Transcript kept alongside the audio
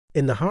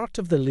In the heart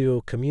of the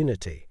Luo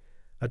community,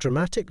 a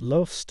dramatic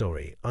love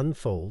story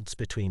unfolds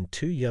between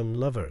two young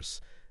lovers,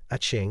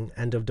 Achieng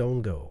and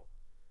Odongo.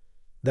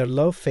 Their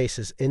love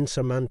faces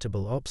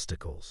insurmountable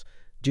obstacles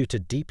due to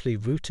deeply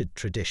rooted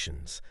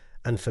traditions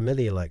and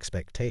familial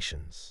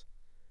expectations.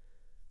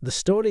 The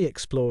story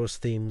explores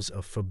themes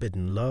of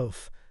forbidden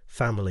love,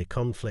 family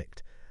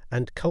conflict,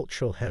 and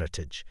cultural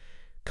heritage,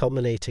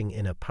 culminating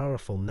in a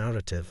powerful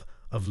narrative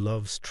of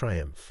love's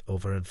triumph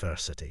over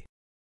adversity.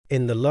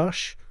 In the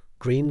lush,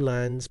 green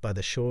lands by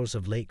the shores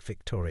of Lake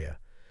Victoria,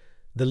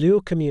 the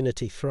Luo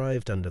community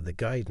thrived under the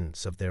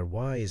guidance of their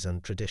wise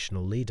and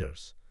traditional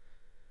leaders.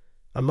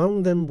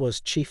 Among them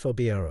was Chief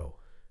Obiero,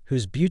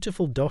 whose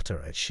beautiful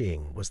daughter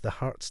Achieng was the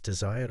heart's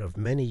desire of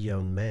many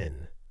young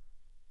men.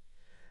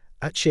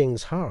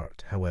 Achieng's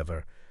heart,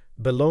 however,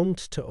 belonged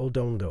to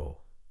Odongo,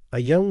 a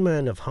young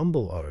man of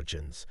humble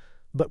origins,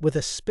 but with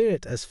a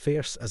spirit as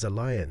fierce as a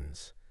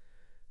lion's.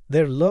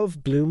 Their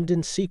love bloomed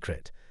in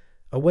secret,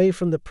 away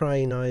from the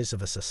prying eyes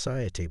of a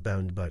society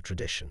bound by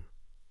tradition.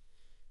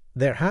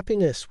 Their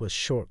happiness was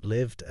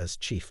short-lived as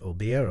Chief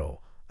Obiero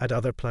had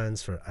other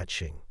plans for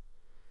Achieng.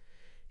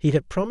 He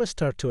had promised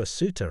her to a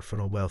suitor from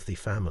a wealthy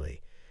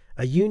family,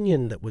 a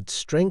union that would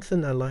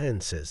strengthen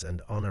alliances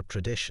and honor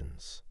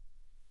traditions.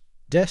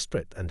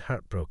 Desperate and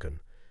heartbroken,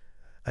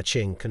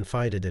 Achieng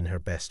confided in her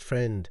best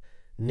friend,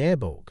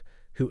 Nebog,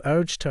 who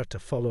urged her to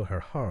follow her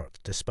heart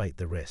despite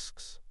the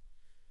risks.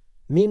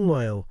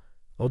 Meanwhile,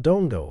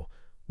 Odongo,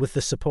 with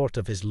the support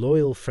of his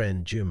loyal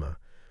friend Juma,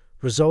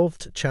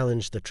 resolved to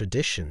challenge the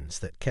traditions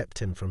that kept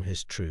him from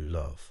his true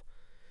love.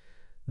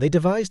 They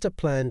devised a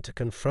plan to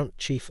confront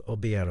Chief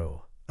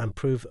Obiero and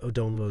prove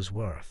Odongo's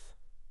worth.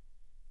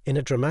 In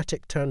a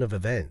dramatic turn of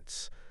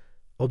events,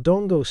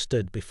 Odongo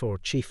stood before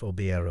Chief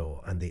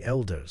Obiero and the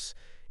elders,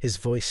 his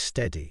voice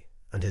steady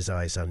and his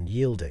eyes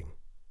unyielding.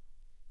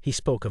 He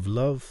spoke of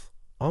love,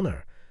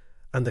 honor,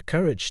 and the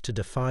courage to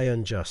defy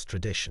unjust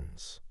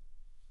traditions.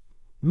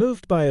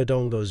 Moved by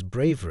Odongo's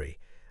bravery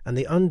and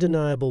the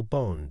undeniable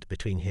bond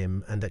between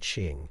him and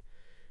Achieng,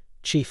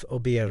 Chief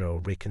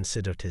Obiero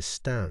reconsidered his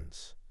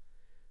stance.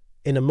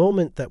 In a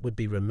moment that would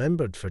be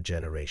remembered for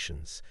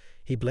generations,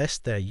 he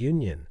blessed their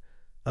union,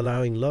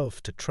 allowing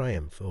love to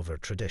triumph over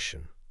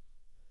tradition.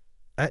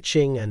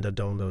 Achieng and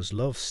Odongo's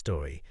love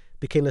story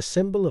became a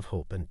symbol of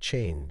hope and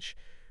change,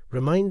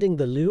 reminding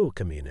the Luo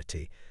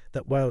community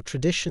that while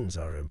traditions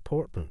are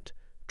important,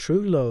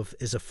 true love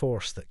is a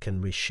force that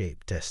can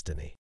reshape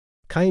destiny.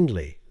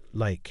 Kindly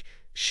like,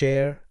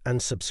 share,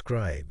 and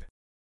subscribe.